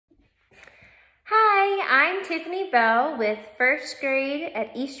I'm Tiffany Bell with first grade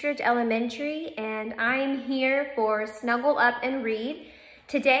at Eastridge Elementary, and I'm here for Snuggle Up and Read.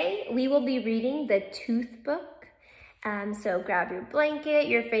 Today, we will be reading The Tooth Book. So grab your blanket,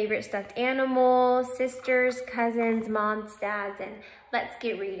 your favorite stuffed animal, sisters, cousins, moms, dads, and let's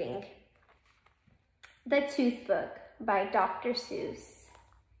get reading. The Tooth Book by Dr. Seuss.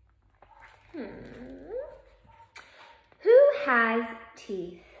 Who has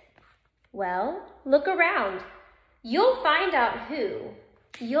teeth? Well, look around. You'll find out who.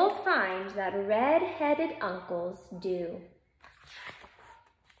 You'll find that red-headed uncles do.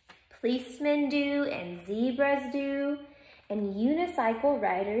 Policemen do, and zebras do, and unicycle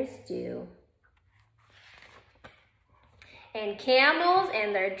riders do. And camels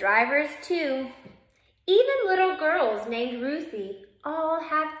and their drivers too. Even little girls named Ruthie all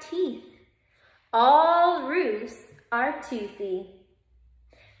have teeth. All Ruths are toothy.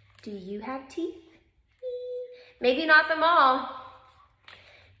 Do you have teeth? Maybe not them all.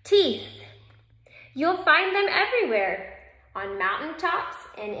 Teeth. You'll find them everywhere, on mountaintops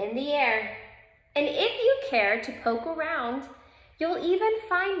and in the air. And if you care to poke around, you'll even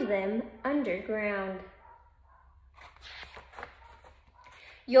find them underground.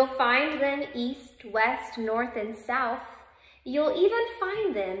 You'll find them east, west, north, and south. You'll even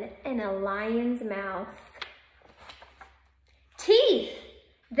find them in a lion's mouth. Teeth!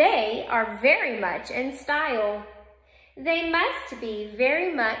 They are very much in style. They must be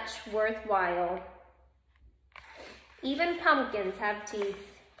very much worthwhile. Even pumpkins have teeth.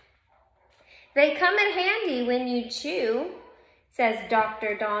 They come in handy when you chew, says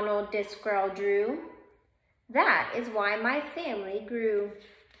Dr. Donald Discrell Drew. That is why my family grew.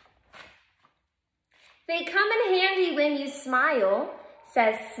 They come in handy when you smile,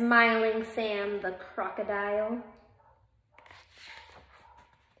 says Smiling Sam the crocodile.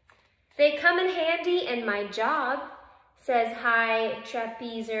 They come in handy in my job, says High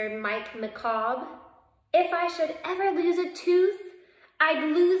Trapezer Mike McCobb. If I should ever lose a tooth, I'd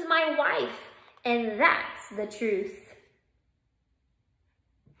lose my wife, and that's the truth.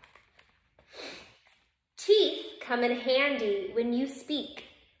 Teeth come in handy when you speak,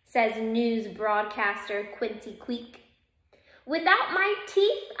 says news broadcaster Quincy Queek. Without my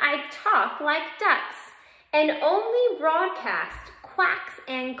teeth, I'd talk like ducks and only broadcast quacks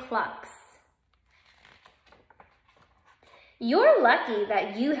and clucks. You're lucky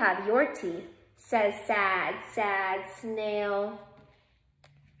that you have your teeth, says sad, sad snail.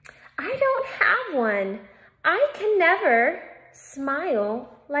 I don't have one. I can never smile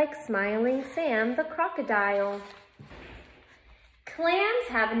like Smiling Sam the crocodile. Clams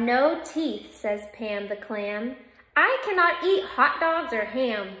have no teeth, says Pam the clam. I cannot eat hot dogs or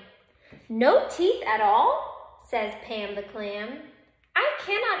ham. No teeth at all, says Pam the clam. I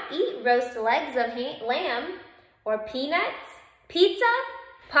cannot eat roast legs of lamb, or peanuts, pizza,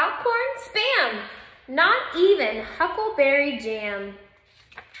 popcorn, Spam, not even huckleberry jam.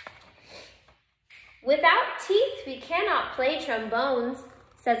 Without teeth, we cannot play trombones,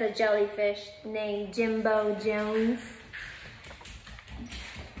 says a jellyfish named Jimbo Jones.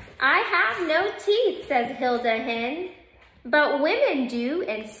 I have no teeth, says Hilda Hen, but women do,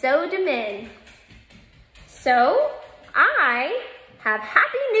 and so do men. So, I have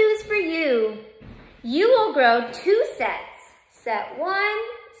happy news for you. You will grow 2 sets, set 1,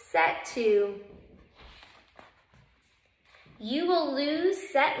 set 2. You will lose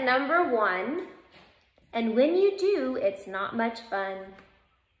set number 1, and when you do, it's not much fun.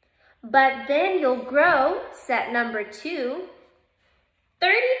 But then you'll grow set number 2,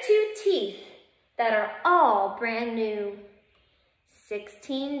 32 teeth that are all brand new.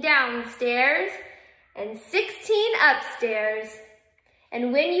 16 downstairs and 16 upstairs.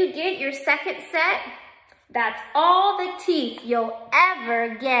 And when you get your second set, that's all the teeth you'll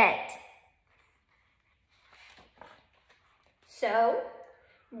ever get. So,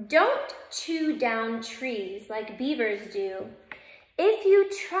 don't chew down trees like beavers do. If you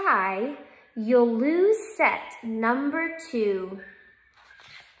try, you'll lose set number 2.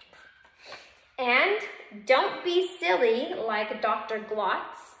 And don't be silly like Dr.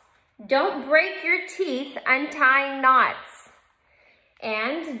 Glotz. Don't break your teeth untying knots.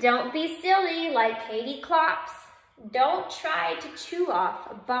 And don't be silly like Katie Klops. Don't try to chew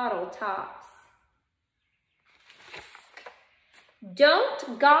off bottle tops.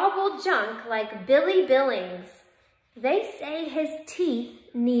 Don't gobble junk like Billy Billings. They say his teeth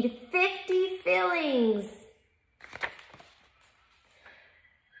need 50 fillings.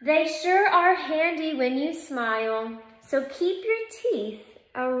 They sure are handy when you smile, so keep your teeth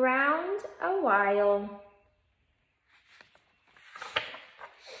around a while.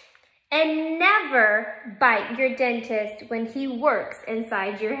 And never bite your dentist when he works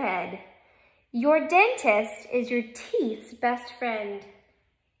inside your head. Your dentist is your teeth's best friend.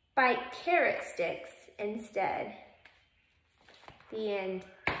 Bite carrot sticks instead. The end.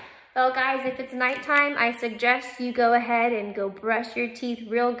 Well, guys, if it's nighttime, I suggest you go ahead and go brush your teeth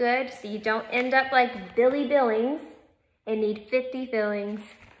real good so you don't end up like Billy Billings and need 50 fillings.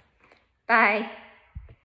 Bye.